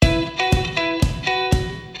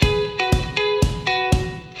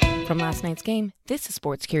Last Night's Game. This is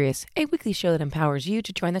Sports Curious, a weekly show that empowers you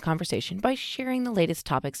to join the conversation by sharing the latest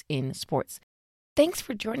topics in sports. Thanks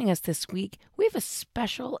for joining us this week. We have a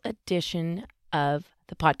special edition of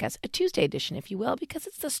the podcast, a Tuesday edition, if you will, because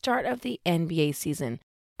it's the start of the NBA season.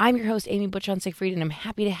 I'm your host, Amy Butchon-Siegfried, and I'm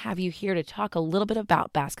happy to have you here to talk a little bit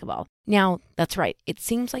about basketball. Now, that's right. It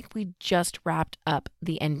seems like we just wrapped up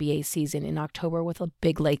the NBA season in October with a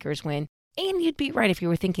big Lakers win. And you'd be right if you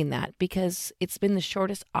were thinking that, because it's been the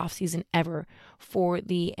shortest offseason ever for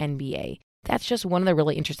the NBA. That's just one of the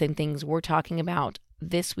really interesting things we're talking about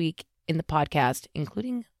this week in the podcast,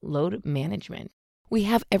 including load management. We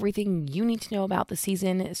have everything you need to know about the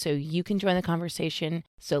season so you can join the conversation.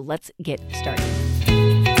 So let's get started.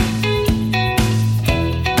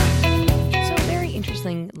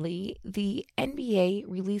 Interestingly, the NBA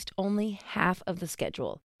released only half of the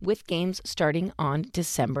schedule, with games starting on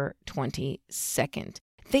December 22nd.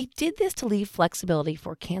 They did this to leave flexibility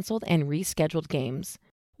for canceled and rescheduled games.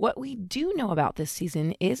 What we do know about this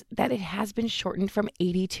season is that it has been shortened from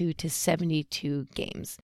 82 to 72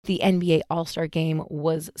 games. The NBA All-Star Game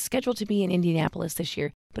was scheduled to be in Indianapolis this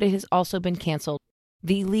year, but it has also been canceled.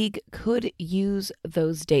 The league could use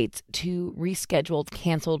those dates to reschedule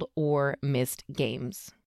canceled or missed games.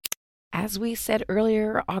 As we said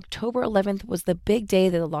earlier, October 11th was the big day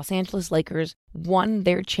that the Los Angeles Lakers won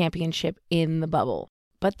their championship in the bubble.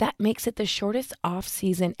 But that makes it the shortest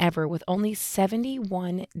off-season ever, with only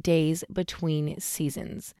 71 days between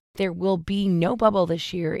seasons. There will be no bubble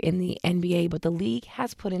this year in the NBA, but the league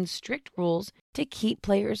has put in strict rules to keep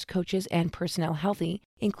players, coaches, and personnel healthy,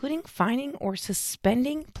 including fining or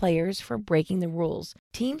suspending players for breaking the rules.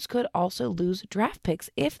 Teams could also lose draft picks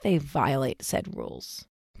if they violate said rules.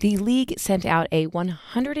 The league sent out a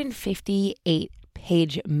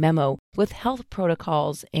 158-page memo with health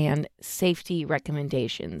protocols and safety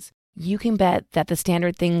recommendations. You can bet that the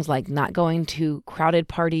standard things like not going to crowded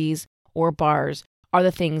parties or bars are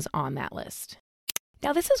the things on that list.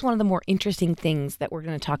 Now, this is one of the more interesting things that we're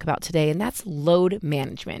going to talk about today, and that's load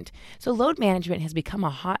management. So load management has become a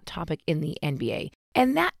hot topic in the NBA,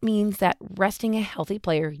 and that means that resting a healthy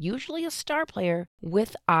player, usually a star player,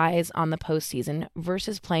 with eyes on the postseason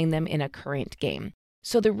versus playing them in a current game.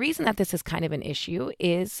 So the reason that this is kind of an issue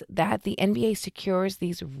is that the NBA secures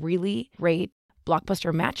these really great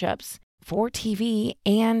blockbuster matchups for TV,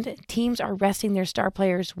 and teams are resting their star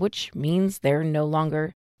players, which means they're no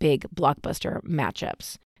longer big blockbuster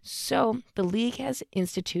matchups. So the league has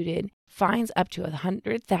instituted fines up to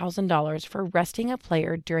 $100,000 for resting a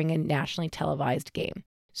player during a nationally televised game.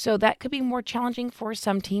 So that could be more challenging for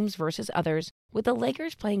some teams versus others, with the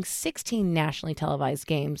Lakers playing 16 nationally televised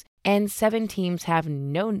games, and 7 teams have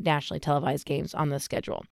no nationally televised games on the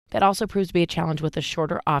schedule. That also proves to be a challenge with a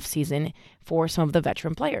shorter offseason for some of the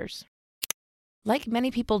veteran players. Like many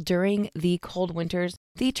people during the cold winters,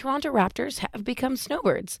 the Toronto Raptors have become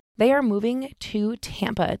snowbirds. They are moving to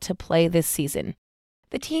Tampa to play this season.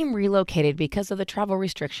 The team relocated because of the travel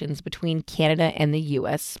restrictions between Canada and the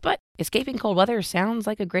U.S., but escaping cold weather sounds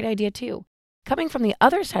like a great idea too. Coming from the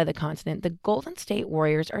other side of the continent, the Golden State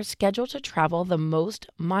Warriors are scheduled to travel the most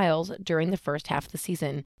miles during the first half of the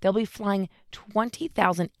season. They'll be flying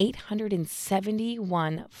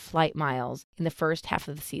 20,871 flight miles in the first half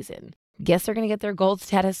of the season. Guess they're going to get their gold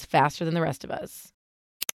status faster than the rest of us.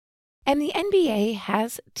 And the NBA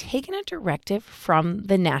has taken a directive from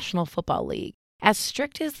the National Football League. As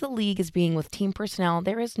strict as the league is being with team personnel,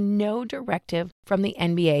 there is no directive from the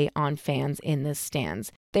NBA on fans in the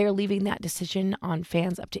stands. They are leaving that decision on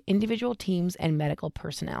fans up to individual teams and medical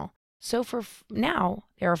personnel. So for now,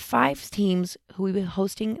 there are 5 teams who will be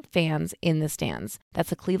hosting fans in the stands.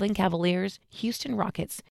 That's the Cleveland Cavaliers, Houston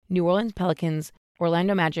Rockets, New Orleans Pelicans,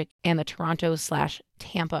 Orlando Magic, and the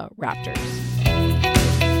Toronto/Tampa Raptors.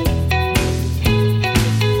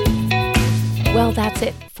 Well, that's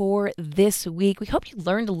it for this week. We hope you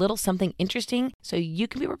learned a little something interesting so you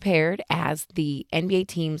can be prepared as the NBA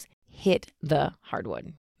teams hit the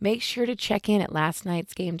hardwood. Make sure to check in at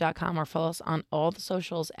lastnightsgame.com or follow us on all the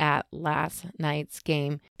socials at Last Night's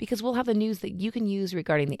Game, because we'll have the news that you can use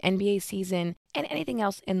regarding the NBA season and anything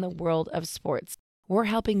else in the world of sports. We're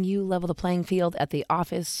helping you level the playing field at the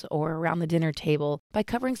office or around the dinner table by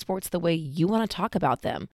covering sports the way you want to talk about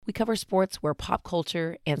them. We cover sports where pop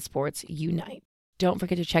culture and sports unite. Don't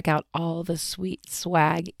forget to check out all the sweet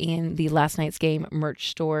swag in the Last Night's Game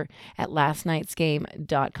merch store at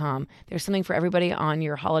lastnightsgame.com. There's something for everybody on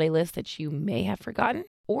your holiday list that you may have forgotten,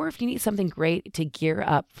 or if you need something great to gear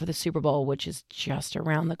up for the Super Bowl, which is just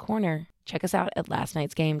around the corner. Check us out at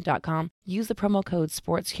lastnightsgame.com. Use the promo code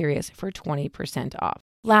SportsCurious for 20% off.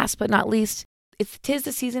 Last but not least, 'tis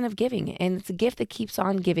the season of giving, and it's a gift that keeps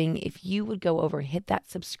on giving if you would go over and hit that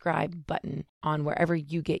subscribe button on wherever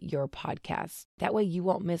you get your podcasts. That way you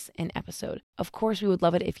won't miss an episode. Of course, we would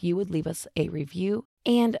love it if you would leave us a review,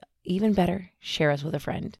 and even better, share us with a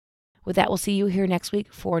friend. With that, we'll see you here next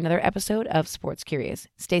week for another episode of Sports Curious.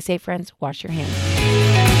 Stay safe, friends. Wash your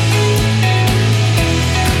hands.